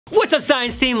What's up,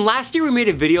 science team? Last year we made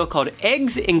a video called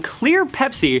Eggs in Clear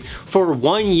Pepsi for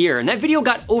 1 year, and that video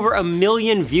got over 1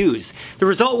 million views. The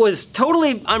result was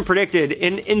totally unpredicted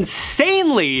and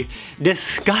insanely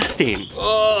disgusting.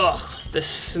 Ugh, the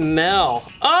smell.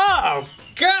 Oh,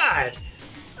 God!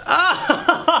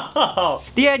 Oh.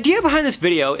 The idea behind this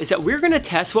video is that we're gonna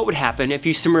test what would happen if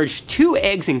you submerged 2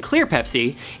 eggs in Clear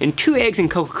Pepsi and 2 eggs in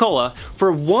Coca Cola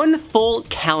for 1 full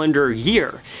calendar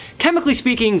year. Chemically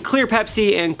speaking, Clear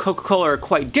Pepsi and Coca Cola are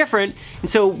quite different,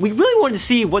 and so we really wanted to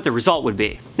see what the result would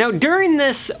be. Now, during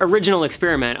this original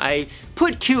experiment, I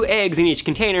put 2 eggs in each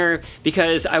container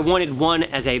because I wanted one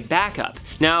as a backup.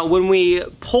 Now, when we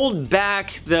pulled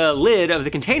back the lid of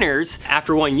the containers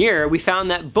after 1 year, we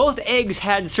found that both eggs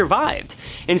had survived.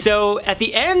 And so at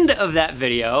the end of that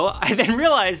video, I then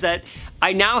realized that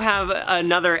I now have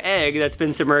another egg that's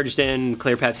been submerged in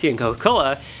Clear Pepsi and Coca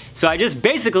Cola. So I just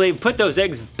basically put those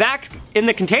eggs back in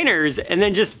the containers and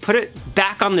then just put it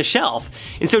back on the shelf.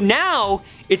 And so now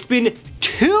it's been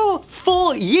 2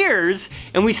 full years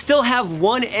and we still have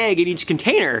 1 egg in each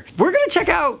container. We're gonna check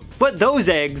out what those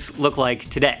eggs look like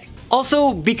today.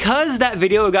 Also, because that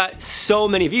video got so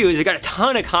many views, it got a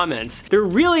ton of comments, there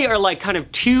really are like kind of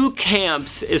 2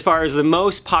 camps as far as the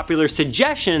most popular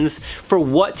suggestions for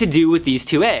what to do with these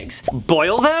 2 eggs.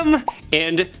 Boil them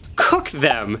and cook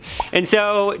them. And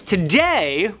so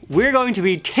today, we're going to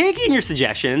be taking your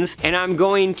suggestions and I'm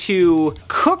going to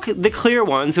cook the clear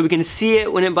one so we can see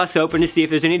it when it busts open to see if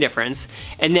there's any difference.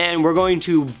 And then we're going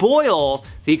to boil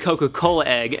the Coca Cola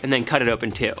egg and then cut it open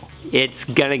too. It's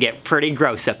gonna get pretty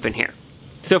gross up in here.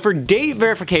 So for date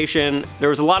verification, there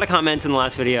was a lot of comments in the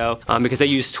last video because I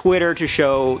used Twitter to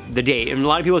show the date. And a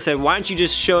lot of people said, why don't you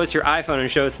just show us your iPhone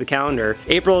and show us the calendar?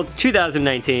 April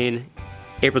 2019,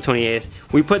 April 28th.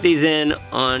 We put these in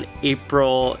on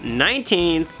April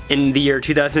 19th in the year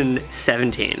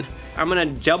 2017. I'm gonna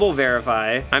double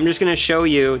verify. I'm just gonna show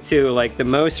you to like the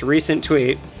most recent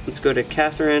tweet. Let's go to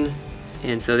Catherine.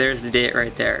 And so there's the date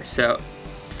right there. So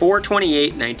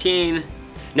 4/28/19.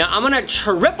 Now I'm gonna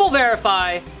triple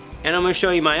verify and I'm gonna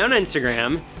show you my own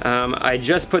Instagram. I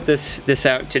just put this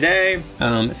out today.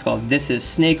 It's called This Is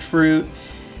Snake Fruit.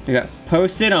 We got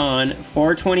posted on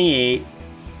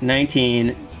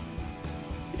 4/28/19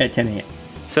 at 10 a.m.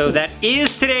 So that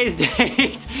is today's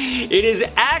date. It is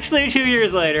actually 2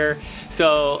 years later.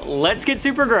 So let's get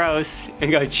super gross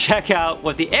and go check out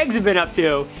what the eggs have been up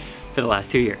to for the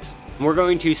last 2 years. We're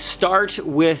going to start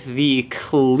with the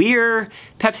Clear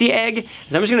Pepsi egg.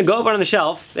 So I'm just gonna go up on the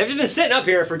shelf. They've just been sitting up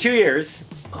here for 2 years.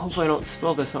 I hope I don't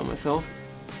spill this on myself.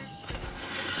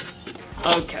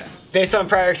 Okay, based on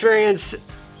prior experience,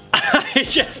 I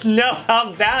just know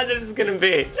how bad this is gonna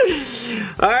be.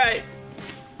 All right,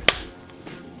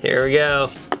 here we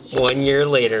go. 1 year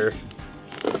later.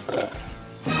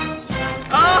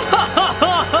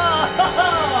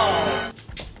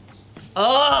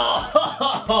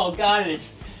 Oh God, it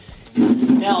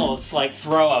smells like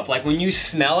throw up. Like when you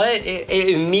smell it, it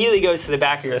immediately goes to the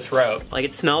back of your throat. Like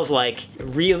it smells like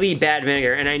really bad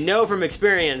vinegar. And I know from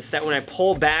experience that when I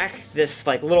pull back this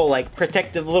like little like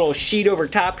protective little sheet over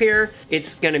top here,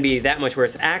 it's gonna be that much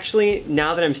worse. Actually,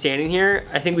 now that I'm standing here,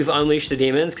 I think we've unleashed the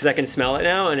demons because I can smell it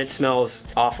now and it smells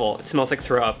awful. It smells like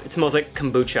throw up. It smells like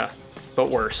kombucha, but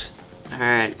worse. All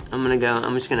right, I'm gonna go,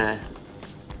 I'm just gonna,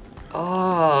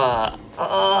 oh.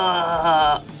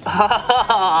 All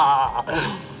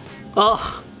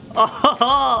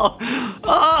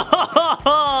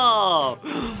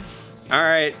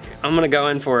right, I'm gonna go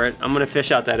in for it. I'm gonna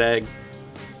fish out that egg.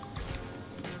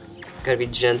 Gotta be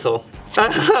gentle.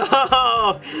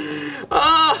 Oh,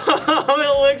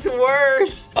 it looks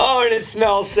worse. Oh, and it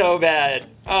smells so bad.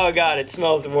 Oh God, it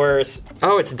smells worse.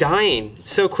 Oh, it's dying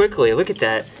so quickly. Look at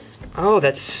that. Oh,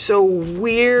 that's so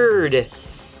weird.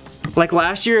 Like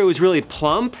last year it was really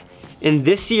plump, and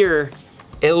this year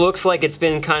it looks like it's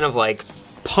been kind of like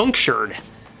punctured.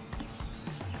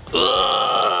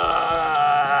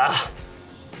 Ugh.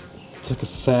 It's like a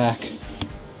sack.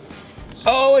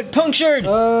 Oh, it punctured!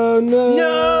 Oh no!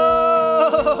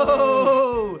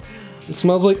 No! It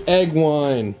smells like egg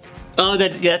wine. Oh,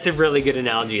 that's a really good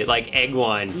analogy, like egg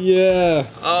wine. Yeah.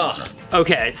 Ugh.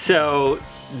 Okay, so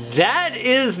that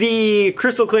is the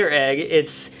crystal clear egg.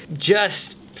 It's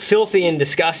just filthy and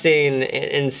disgusting,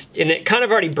 and it kind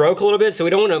of already broke a little bit, so we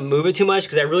don't want to move it too much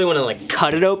because I really want to like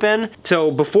cut it open.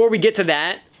 So before we get to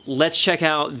that, let's check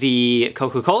out the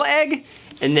Coca Cola egg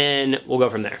and then we'll go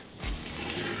from there.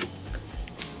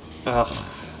 Ugh,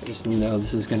 I just know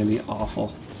this is gonna be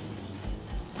awful.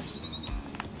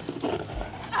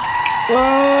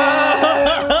 Oh!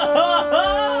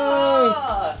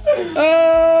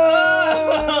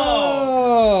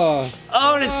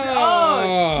 Oh, and it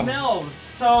it smells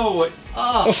so,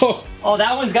 oh,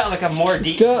 that one's got like a more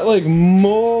deep. It's got like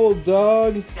mold,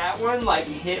 dog. That one like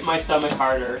hit my stomach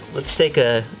harder. Let's take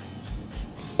a,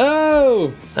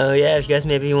 Oh yeah, if you guys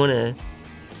maybe wanna,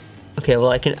 okay,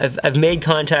 well I've made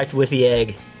contact with the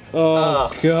egg.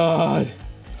 Oh God.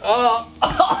 Oh,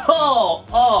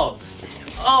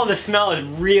 the smell is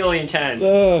really intense.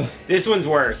 This one's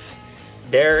worse.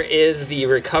 There is the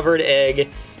recovered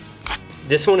egg.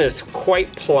 This one is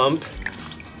quite plump.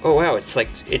 Oh wow, it's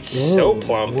so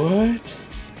plump. What?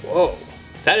 Whoa,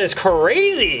 that is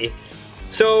crazy.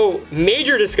 So,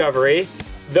 major discovery.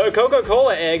 The Coca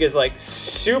Cola egg is like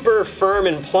super firm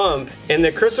and plump, and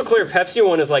the Crystal Clear Pepsi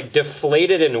one is like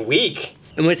deflated and weak.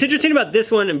 And what's interesting about this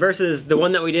one versus the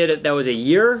one that we did that was a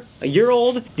year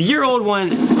old, the year-old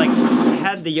one like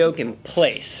had the yolk in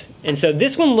place. And so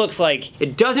this one looks like,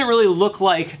 it doesn't really look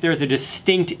like there's a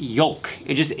distinct yolk.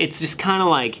 It's just kind of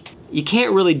like, you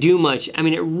can't really do much. I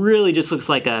mean, it really just looks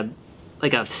like a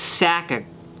sack of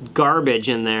garbage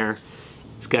in there.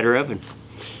 Let's cut her open.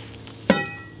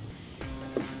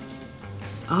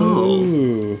 Oh,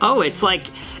 ooh. Oh, it's like,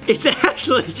 it's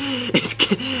actually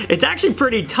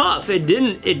pretty tough. It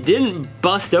didn't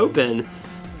bust open.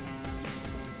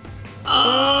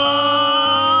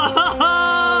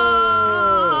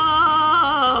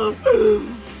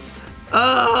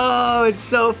 Oh, it's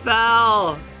so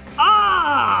foul.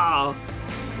 Oh!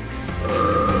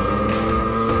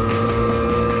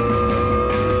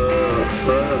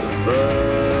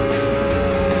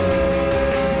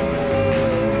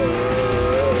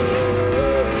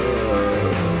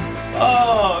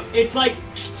 Oh, it's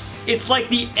like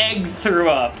the egg threw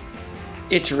up.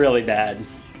 It's really bad.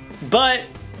 But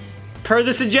per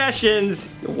the suggestions,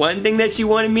 one thing that you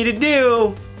wanted me to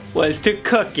do was to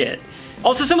cook it.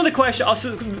 Also, some of the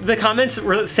the comments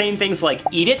were saying things like,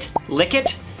 eat it, lick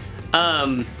it.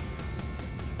 No.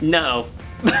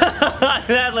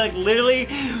 That like literally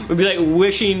would be like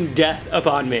wishing death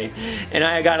upon me. And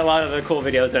I got a lot of other cool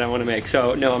videos that I want to make,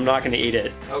 so no, I'm not gonna eat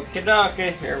it. Okie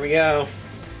dokie, here we go.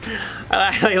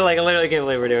 I literally can't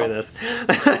believe we're doing this.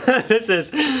 This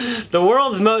is the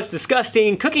world's most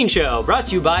disgusting cooking show, brought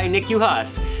to you by Nick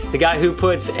Uhas, the guy who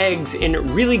puts eggs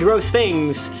in really gross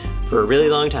things for a really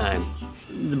long time.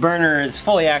 The burner is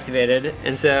fully activated,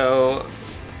 and so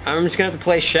I'm just gonna have to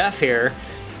play chef here.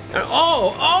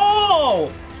 Oh!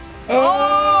 Oh!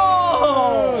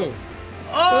 Oh!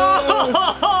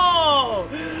 Oh!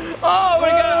 Oh my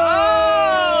God!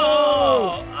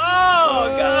 Oh!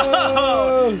 Oh!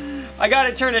 God! I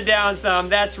gotta turn it down some.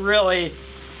 That's really.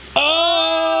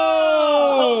 Oh!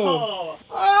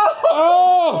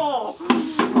 Oh!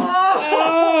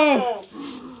 Oh!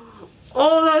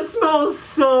 Oh, that smells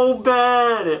so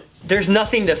bad. There's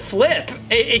nothing to flip.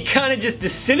 It kind of just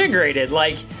disintegrated.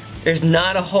 Like, there's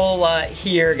not a whole lot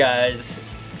here, guys.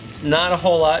 Not a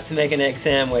whole lot to make an egg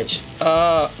sandwich.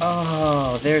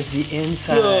 Oh, there's the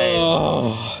inside.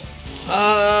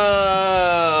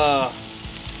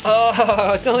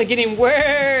 Oh, it's only getting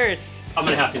worse. I'm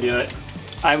gonna have to do it.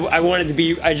 I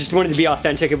just wanted to be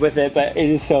authentic with it, but it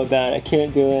is so bad. I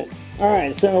can't do it. All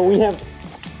right, so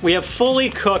we have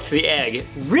fully cooked the egg.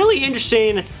 Really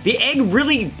interesting. The egg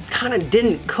really kind of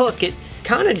didn't cook. It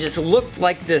kind of just looked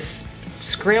like this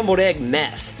scrambled egg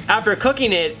mess. After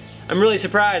cooking it, I'm really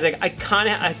surprised. Like I kind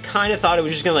of thought it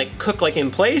was just gonna like cook like in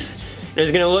place. And it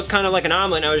was gonna look kind of like an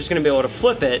omelet, and I was just gonna be able to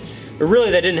flip it. But really,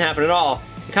 that didn't happen at all.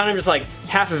 It kind of just like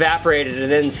half evaporated,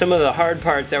 and then some of the hard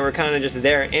parts that were kind of just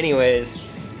there anyways,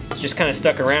 just kind of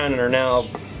stuck around and are now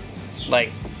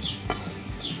like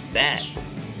that.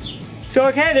 So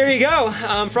okay, there you go.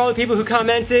 For all the people who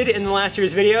commented in the last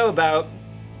year's video about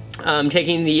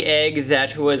taking the egg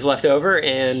that was left over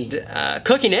and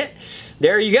cooking it,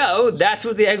 there you go. That's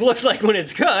what the egg looks like when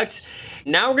it's cooked.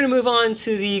 Now we're gonna move on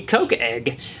to the Coke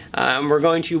egg. We're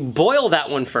going to boil that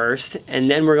one first, and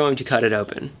then we're going to cut it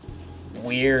open.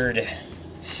 Weird,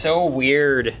 so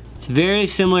weird. It's very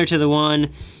similar to the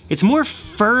one. It's more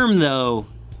firm though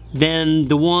than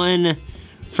the one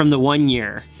from the 1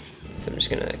 year. So I'm just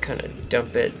gonna kind of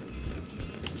dump it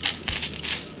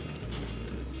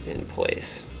in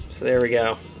place. So there we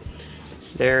go.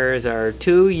 There's our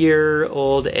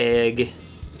 2-year-old egg,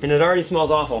 and it already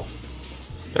smells awful.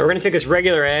 Now we're gonna take this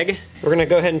regular egg, we're gonna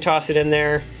go ahead and toss it in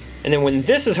there, and then when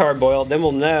this is hard boiled, then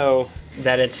we'll know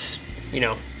that it's, you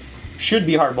know, should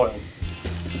be hard boiled.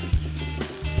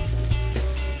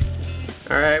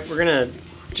 All right, we're gonna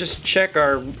just check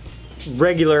our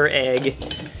regular egg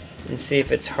and see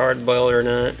if it's hard boiled or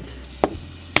not.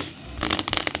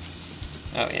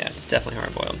 Oh yeah, it's definitely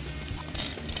hard boiled.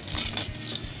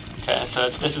 Okay, so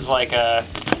this is like a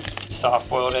soft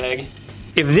boiled egg.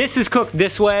 If this is cooked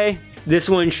this way, this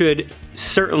one should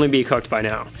certainly be cooked by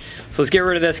now. So let's get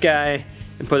rid of this guy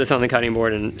and put this on the cutting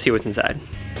board and see what's inside.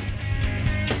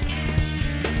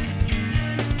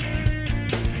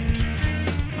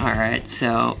 All right,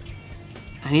 so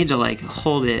I need to like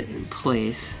hold it in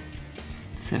place.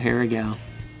 So here we go.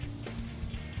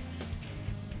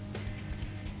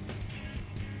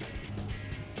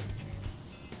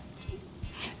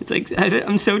 It's like,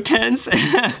 I'm so tense.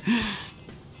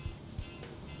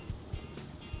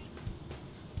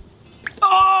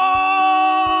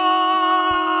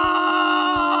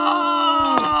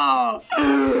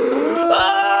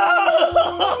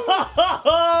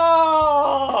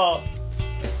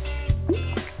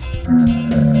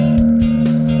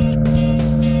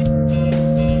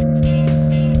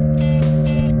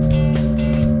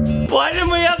 Why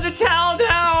didn't we have the towel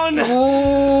down?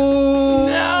 Oh,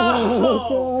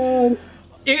 No!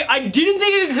 I didn't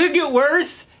think it could get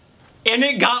worse, and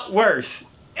it got worse.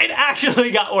 It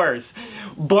actually got worse.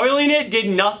 Boiling it did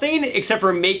nothing except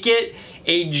for make it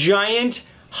a giant,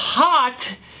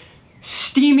 hot,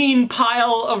 steaming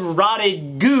pile of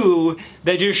rotted goo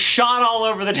that just shot all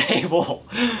over the table.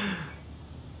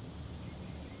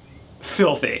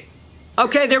 Filthy.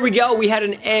 Okay, there we go. We had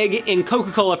an egg in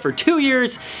Coca-Cola for 2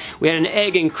 years. We had an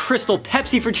egg in Crystal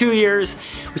Pepsi for 2 years.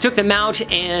 We took them out,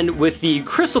 and with the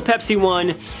Crystal Pepsi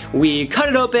one, we cut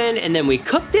it open and then we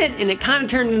cooked it, and it kind of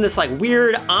turned into this like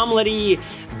weird omelette-y,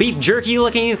 beef jerky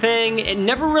looking thing. It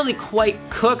never really quite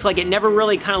cooked, like it never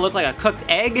really kind of looked like a cooked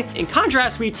egg. In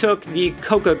contrast, we took the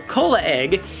Coca Cola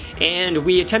egg and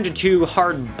we attempted to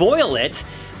hard boil it,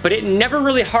 but it never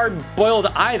really hard boiled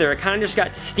either. It kind of just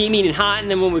got steaming and hot,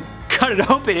 and then when we cut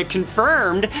it open, it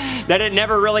confirmed that it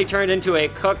never really turned into a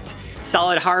cooked,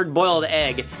 solid, hard boiled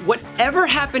egg. Whatever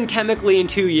happened chemically in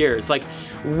 2 years, like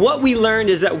what we learned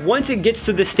is that once it gets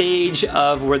to the stage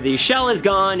of where the shell is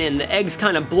gone and the eggs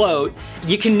kind of bloat,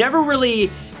 you can never really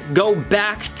go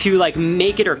back to like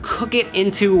make it or cook it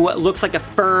into what looks like a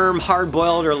firm, hard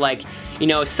boiled or like, you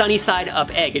know, sunny side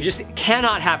up egg. It just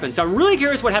cannot happen. So I'm really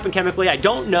curious what happened chemically. I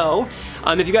don't know.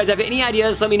 If you guys have any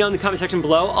ideas, let me know in the comment section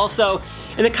below. Also,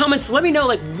 in the comments, let me know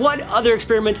like what other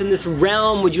experiments in this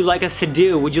realm would you like us to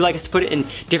do? Would you like us to put it in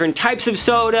different types of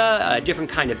soda, a different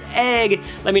kind of egg?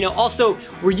 Let me know. Also,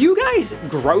 were you guys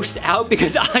grossed out?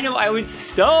 Because I know I was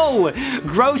so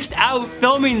grossed out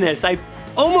filming this. I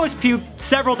almost puked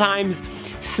several times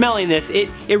smelling this. It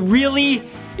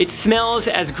smells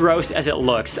as gross as it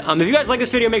looks. If you guys like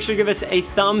this video, make sure you give us a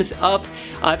thumbs up.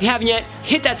 If you haven't yet,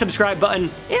 hit that subscribe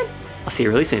button, and I'll see you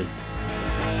really soon.